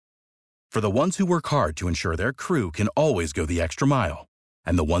For the ones who work hard to ensure their crew can always go the extra mile,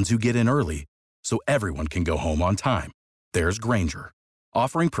 and the ones who get in early so everyone can go home on time, there's Grainger,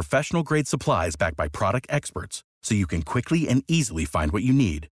 offering professional-grade supplies backed by product experts so you can quickly and easily find what you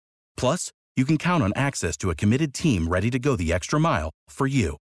need. Plus, you can count on access to a committed team ready to go the extra mile for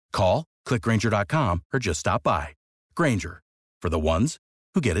you. Call, click Grainger.com, or just stop by. Grainger, for the ones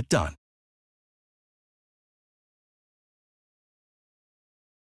who get it done.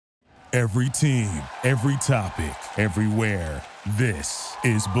 Every team, every topic, everywhere. This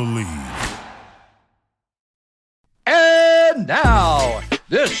is Believe. And now,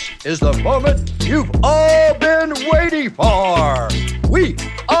 this is the moment you've all been waiting for. We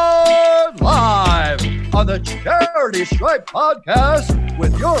are live on the Charity Stripe podcast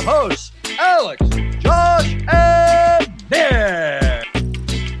with your hosts, Alex, Josh, and Nick.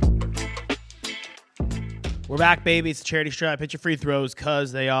 We're back, baby. It's the Charity Stripe. Hit your free throws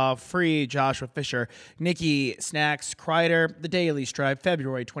because they are free. Joshua Fisher, Nikki Snacks Kreider, the Daily Stripe,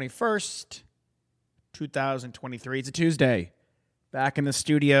 February 21st, 2023. It's a Tuesday. Back in the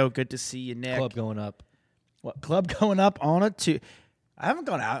studio. Good to see you, Nick. Club going up. What, club going up on a Tuesday? I haven't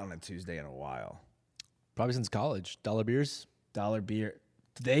gone out on a Tuesday in a while. Probably since college. Dollar beers. Dollar beer.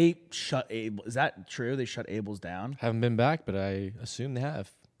 Did they shut Abel? Is that true? They shut Abel's down? Haven't been back, but I assume they have.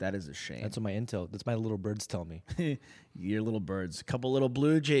 That is a shame. That's what my intel. That's my little birds tell me. Your little birds. A couple little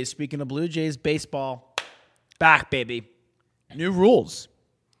Blue Jays. Speaking of Blue Jays, baseball. Back, baby. New rules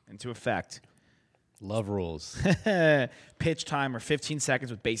into effect. Love rules. Pitch timer, 15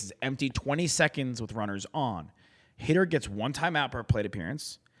 seconds with bases empty, 20 seconds with runners on. Hitter gets one timeout per plate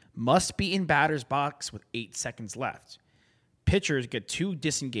appearance. Must be in batter's box with 8 seconds left. Pitchers get 2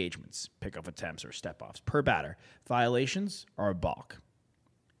 disengagements, pickoff attempts or step-offs per batter. Violations are a balk.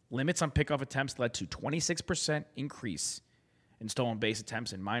 Limits on pickoff attempts led to 26% increase in stolen base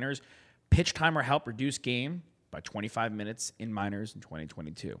attempts in minors. Pitch timer helped reduce game by 25 minutes in minors in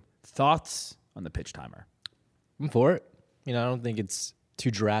 2022. Thoughts on the pitch timer? I'm for it. I don't think it's too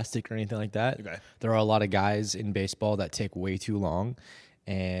drastic or anything like that. Okay. There are a lot of guys in baseball that take way too long,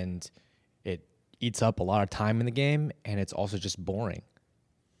 and it eats up a lot of time in the game, and it's also just boring.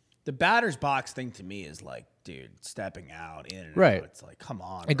 The batter's box thing to me is like, dude, stepping out in and right. out. It's like, come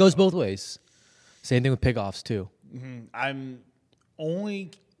on. It goes both ways. Same thing with pickoffs too.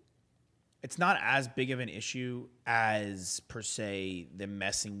 It's not as big of an issue as, per se, them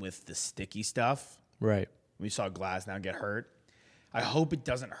messing with the sticky stuff. Right. We saw Glasnow get hurt. I hope it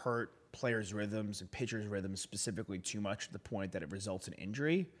doesn't hurt players' rhythms and pitchers' rhythms specifically too much to the point that it results in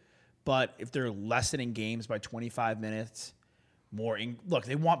injury. But if they're lessening games by 25 minutes, look,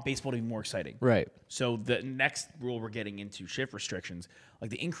 they want baseball to be more exciting. Right. So the next rule we're getting into, shift restrictions, like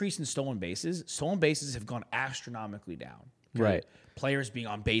the increase in stolen bases have gone astronomically down. Okay? Right. Players being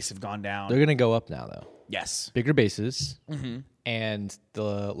on base have gone down. They're going to go up now, though. Yes. Bigger bases and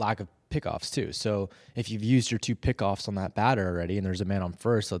the lack of pickoffs, too. So if you've used your 2 pickoffs on that batter already and there's a man on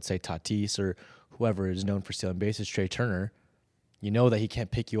first, let's say Tatis or whoever is known for stealing bases, Trey Turner, you know that he can't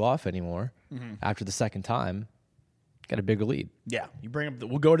pick you off anymore after the second time. Got a bigger lead. Yeah. You bring up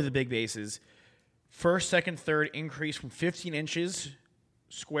we'll go to the big bases. First, second, third increase from 15 inches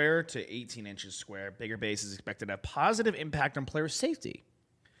square to 18 inches square. Bigger bases expected to have positive impact on player safety.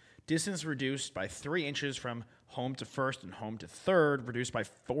 Distance reduced by 3 inches from home to first and home to third, reduced by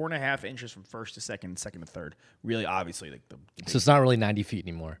 4.5 inches from first to second, second to third. Really, obviously, like so it's not really 90 feet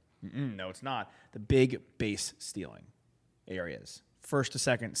anymore. No, it's not. The big base stealing areas, first to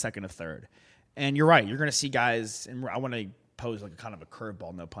second, second to third. And you're right. You're going to see guys, and I want to pose like a kind of a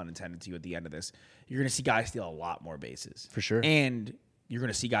curveball, no pun intended to you at the end of this. You're going to see guys steal a lot more bases. For sure. And you're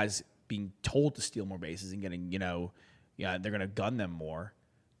going to see guys being told to steal more bases and getting, they're going to gun them more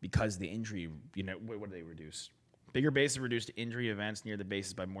because the injury, what do they reduce? Bigger bases reduced injury events near the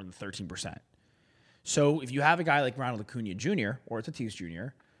bases by more than 13%. So if you have a guy like Ronald Acuna Jr. or Tatis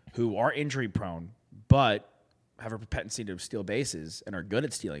Jr. who are injury prone, but have a propensity to steal bases and are good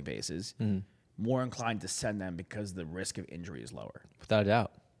at stealing bases, more inclined to send them because the risk of injury is lower. Without a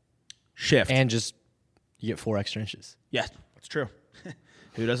doubt. Shift. And just you get 4 extra inches. Yeah, that's true.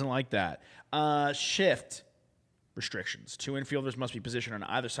 Who doesn't like that? Shift restrictions. 2 infielders must be positioned on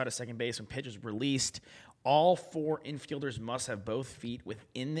either side of second base when pitch is released. All 4 infielders must have both feet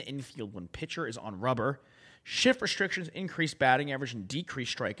within the infield when pitcher is on rubber. Shift restrictions increase batting average and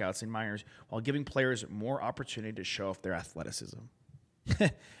decrease strikeouts in minors while giving players more opportunity to show off their athleticism.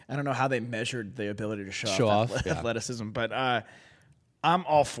 I don't know how they measured the ability to show off athleticism, but I'm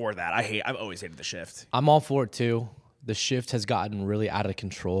all for that. I've always hated the shift. I'm all for it too. The shift has gotten really out of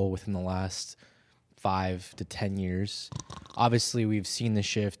control within the last 5 to 10 years. Obviously, we've seen the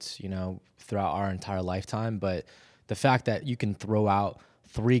shift, throughout our entire lifetime, but the fact that you can throw out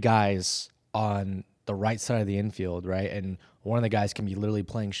 3 guys on the right side of the infield, right, and one of the guys can be literally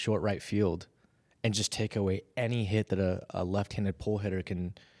playing short right field and just take away any hit that a left-handed pull hitter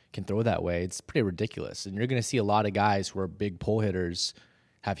can throw that way, it's pretty ridiculous. And you're going to see a lot of guys who are big pull hitters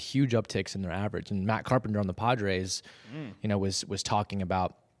have huge upticks in their average. And Matt Carpenter on the Padres, was talking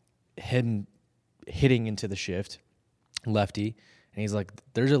about hitting into the shift, lefty, and he's like,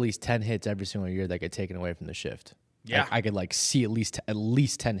 there's at least 10 hits every single year that get taken away from the shift. Yeah, I could see at least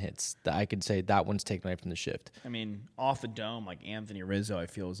 10 hits that I could say that one's taken away from the shift. I mean, off the dome, like Anthony Rizzo, I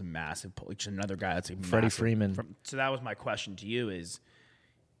feel is a massive pull. Like another guy that's a Freddie massive, Freeman. So that was my question to you: is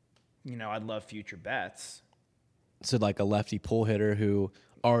I'd love future bets. So like a lefty pull hitter who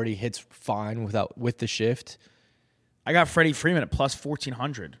already hits fine with the shift. I got Freddie Freeman at plus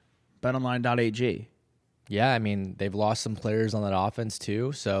 1,400. BetOnline.ag. Yeah, I mean, they've lost some players on that offense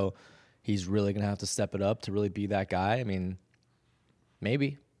too, so he's really going to have to step it up to really be that guy. I mean,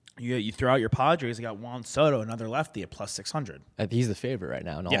 maybe. You throw out your Padres, you got Juan Soto, another lefty, at plus 600. He's the favorite right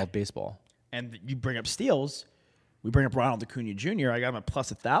now in all of baseball. And you bring up steals. We bring up Ronald Acuna Jr. I got him at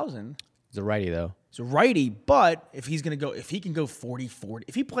plus 1,000. He's a righty, though. He's a righty, but if he can go 40-40,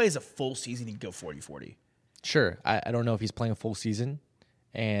 if he plays a full season, he can go 40-40. Sure. I don't know if he's playing a full season.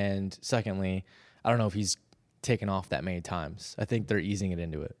 And secondly, I don't know if he's taken off that many times. I think they're easing it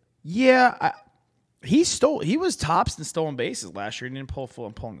into it. Yeah, he was tops in stolen bases last year. He didn't pull full.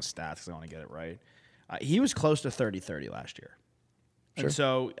 I'm pulling the stats because I want to get it right. He was close to 30-30 last year. Sure. And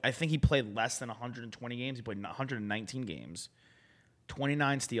so I think he played less than 120 games. He played 119 games,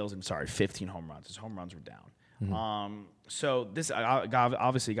 29 steals, and 15 home runs. His home runs were down. Mm-hmm. So this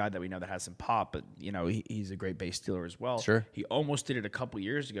obviously a guy that we know that has some pop, but he's a great base stealer as well. Sure. He almost did it a couple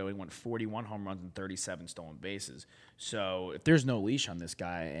years ago. He went 41 home runs and 37 stolen bases. So if there's no leash on this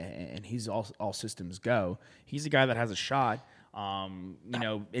guy and he's all systems go, he's a guy that has a shot. In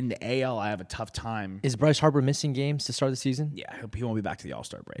the AL, I have a tough time. Is Bryce Harper missing games to start the season? Yeah, he won't be back to the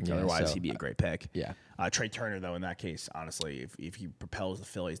All-Star break. Yeah, Otherwise, he'd be a great pick. Yeah. Trey Turner, though, in that case, honestly, if he propels the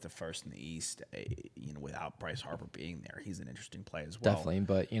Phillies to first in the East, without Bryce Harper being there, he's an interesting play as well. Definitely,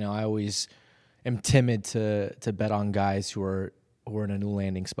 but I always am timid to bet on guys who are in a new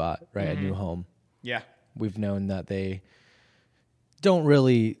landing spot, right, a new home. Yeah, we've known that they don't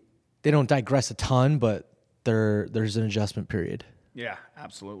digress a ton, but there's an adjustment period. Yeah,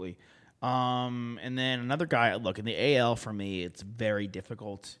 absolutely. And then another guy, look, in the AL for me, it's very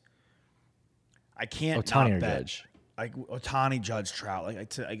difficult. I can't Ohtani not or bet. Judge. Ohtani, Judge, Trout.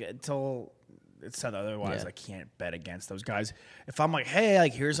 Until it's said otherwise, Yeah. I can't bet against those guys. If I'm like, hey,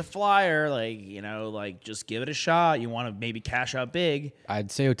 here's a flyer, just give it a shot. You want to maybe cash out big. I'd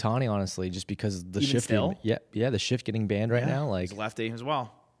say Ohtani, honestly, just because the Even shift. still? The shift getting banned right now. He's a lefty as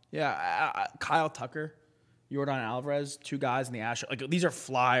well. Yeah, Kyle Tucker, Yordan Alvarez, 2 guys in the Astros. These are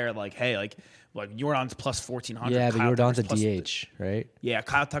flyer. Yordan's plus 1,400. Yeah, but Kyle Yordan's a Tucker's DH, right? Yeah,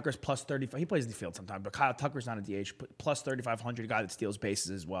 Kyle Tucker's plus 35. He plays the field sometimes, but Kyle Tucker's not a DH. Plus 3,500, guy that steals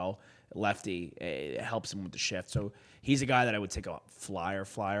bases as well. Lefty, it helps him with the shift. So he's a guy that I would take a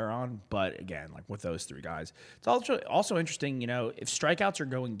flyer on. But again, with those 3 guys, it's also interesting. If strikeouts are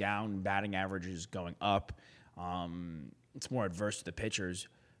going down, batting average is going up. It's more adverse to the pitchers.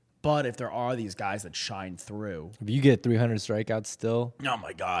 But if there are these guys that shine through. If you get 300 strikeouts still. Oh,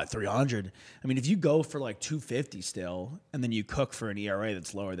 my God, 300. I mean, if you go for 250 still, and then you cook for an ERA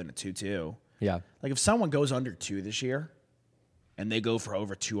that's lower than a 2.2. Yeah. If someone goes under 2 this year, and they go for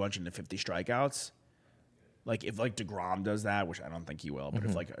over 250 strikeouts, if DeGrom does that, which I don't think he will, but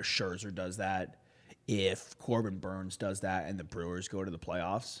if a Scherzer does that, if Corbin Burns does that, and the Brewers go to the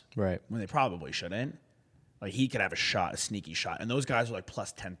playoffs. Right. When they probably shouldn't. He could have a sneaky shot. And those guys are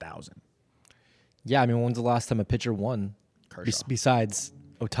plus 10,000. Yeah, I mean, when's the last time a pitcher won? Kershaw. Besides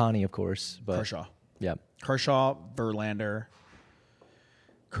Ohtani, of course. But Kershaw. Yeah. Kershaw, Verlander.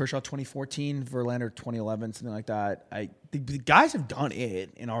 Kershaw 2014, Verlander 2011, something like that. The guys have done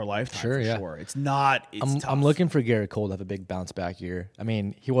it in our lifetime for sure. It's not. I'm looking for Garrett Cole to have a big bounce back year. I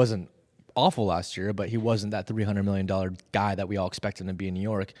mean, he wasn't awful last year, but he wasn't that $300 million guy that we all expect him to be in New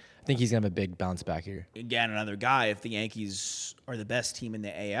York. I think he's going to have a big bounce back here. Again, another guy, if the Yankees are the best team in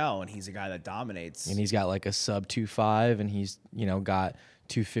the AL and he's a guy that dominates. And he's got a sub 2.5 and he's, got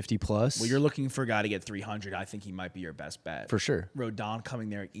 250 plus. Well, you're looking for a guy to get 300. I think he might be your best bet. For sure. Rodon coming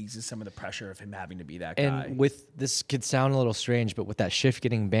there eases some of the pressure of him having to be that guy. And this could sound a little strange, but with that shift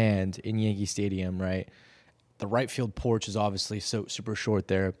getting banned in Yankee Stadium, right? The right field porch is obviously so super short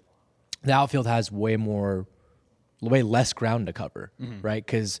there. The outfield has way less ground to cover, right?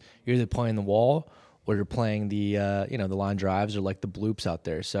 Because you're either playing the wall or you're playing the the line drives or like the bloops out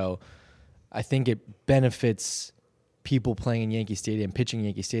there. So I think it benefits people playing in Yankee Stadium, pitching in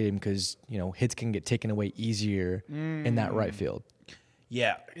Yankee Stadium, because hits can get taken away easier in that right field.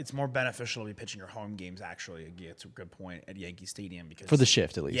 Yeah, it's more beneficial to be pitching your home games, actually. Yeah, it's a good point at Yankee Stadium. Because for the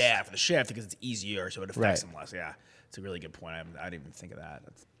shift, at least. Yeah, for the shift, because it's easier, so it affects them less. Yeah, it's a really good point. I didn't even think of that.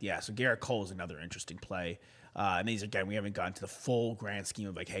 So Garrett Cole is another interesting play. And these, again, we haven't gotten to the full grand scheme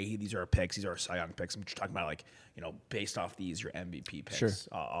of, like, hey, these are our picks, these are our Cy Young picks. I'm just talking about, like, based off these, your MVP picks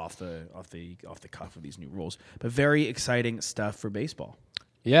off the cuff of these new rules. But very exciting stuff for baseball.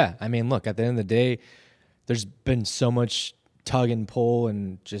 Yeah, I mean, look, at the end of the day, there's been so much tug and pull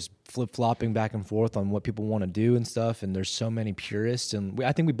and just flip-flopping back and forth on what people want to do and stuff, and there's so many purists, and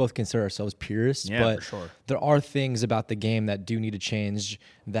I think we both consider ourselves purists, but for sure. There are things about the game that do need to change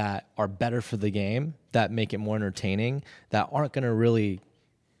that are better for the game, that make it more entertaining, that aren't going to really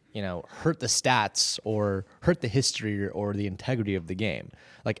hurt the stats or hurt the history or the integrity of the game.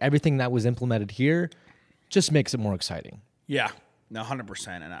 Like, everything that was implemented here just makes it more exciting. Yeah, no, 100%,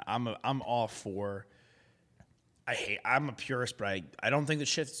 and I'm all for. I'm a purist, but I don't think the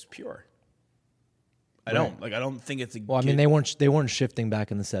shift's pure. I don't think it's a. Well, I mean, they weren't shifting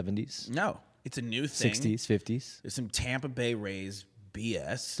back in the 70s. No, it's a new thing. 60s, 50s. There's some Tampa Bay Rays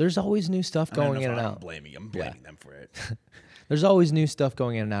BS. There's always new stuff going in and out. I'm blaming them for it. There's always new stuff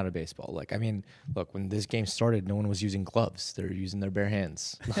going in and out of baseball. Like, I mean, look, when this game started, no one was using gloves. They were using their bare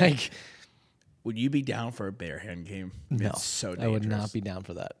hands. Like, would you be down for a bare hand game? No, it's so dangerous. I would not be down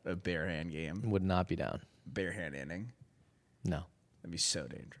for that. A bare hand game. Would not be down. Bare hand inning. No. That'd be so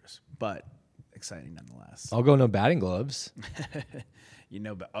dangerous, but exciting nonetheless. I'll go no batting gloves.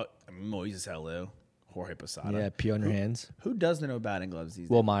 Moises Alou, Jorge Posada. Yeah, pee on your hands. Who does the no batting gloves these days?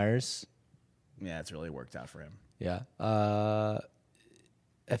 Will Myers. Yeah, it's really worked out for him. Yeah. I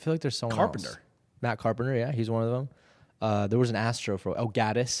feel like there's someone Carpenter. else. Matt Carpenter, yeah, he's one of them. There was an Astro for Evan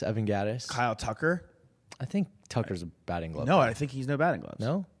Gaddis. Kyle Tucker. I think Tucker's a batting glove. No, I think he's no batting gloves.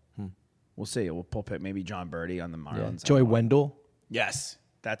 No? We'll see. We'll pull pick maybe John Birdie on the Marlins. Yeah. Joey Wendell. Yes,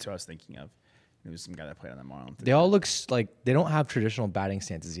 that's who I was thinking of. It was some guy that played on the Marlins. They all look like they don't have traditional batting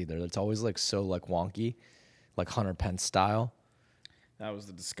stances either. It's always like so like wonky, like Hunter Pence style. That was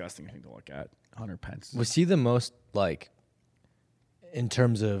the disgusting thing to look at. Hunter Pence. Was he the most like, in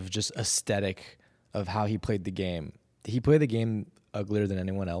terms of just aesthetic of how he played the game? Did he play the game uglier than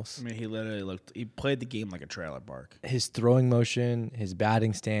anyone else? I mean, he played the game like a trailer park. His throwing motion, his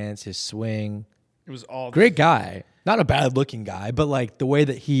batting stance, his swing. It was all great guy. Not a bad looking guy, but like the way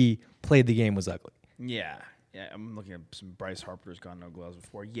that he played the game was ugly. Yeah. Yeah, I'm looking at some Bryce Harper's gone no gloves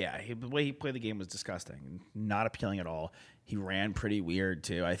before. Yeah, the way he played the game was disgusting. Not appealing at all. He ran pretty weird,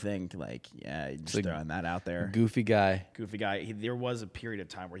 too, I think. Like, yeah, just throwing that out there. Goofy guy. There was a period of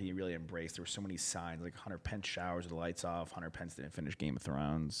time where he really embraced. There were so many signs. Like, Hunter Pence showers with the lights off. Hunter Pence didn't finish Game of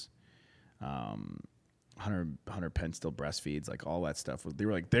Thrones. Hunter Pence still breastfeeds, like all that stuff. They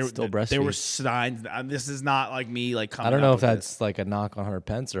were like there were signs. This is not like me like coming. I don't know if that's like a knock on Hunter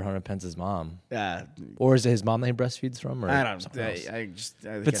Pence or Hunter Pence's mom. Yeah, or is it his mom that he breastfeeds from? Or I don't know.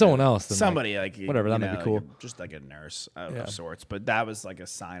 If it's someone else, then somebody like whatever, that might be cool. Just like a nurse of sorts. But that was like a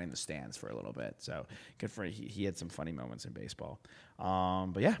sign in the stands for a little bit. So good for he had some funny moments in baseball.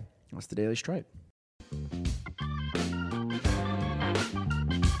 But yeah, that's the Daily Stripe.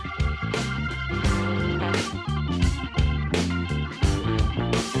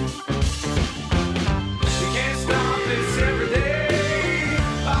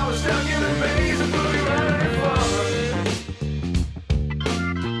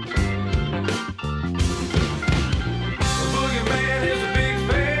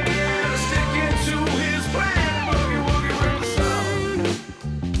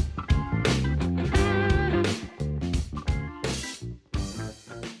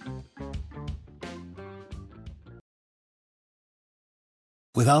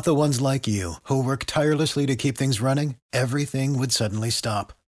 Without the ones like you, who work tirelessly to keep things running, everything would suddenly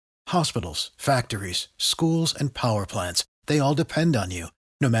stop. Hospitals, factories, schools, and power plants, they all depend on you.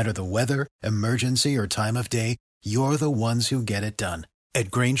 No matter the weather, emergency, or time of day, you're the ones who get it done. At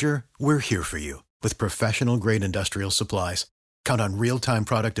Grainger, we're here for you with professional-grade industrial supplies. Count on real-time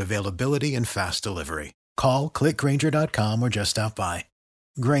product availability and fast delivery. Call, clickgrainger.com, or just stop by.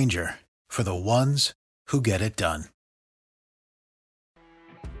 Grainger, for the ones who get it done.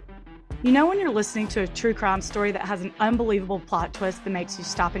 You know when you're listening to a true crime story that has an unbelievable plot twist that makes you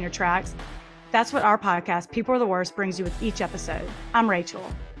stop in your tracks? That's what our podcast, People Are the Worst, brings you with each episode. I'm Rachel.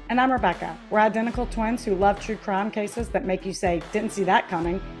 And I'm Rebecca. We're identical twins who love true crime cases that make you say, didn't see that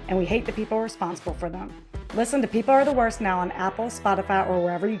coming, and we hate the people responsible for them. Listen to People Are the Worst now on Apple, Spotify, or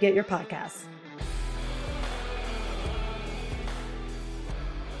wherever you get your podcasts.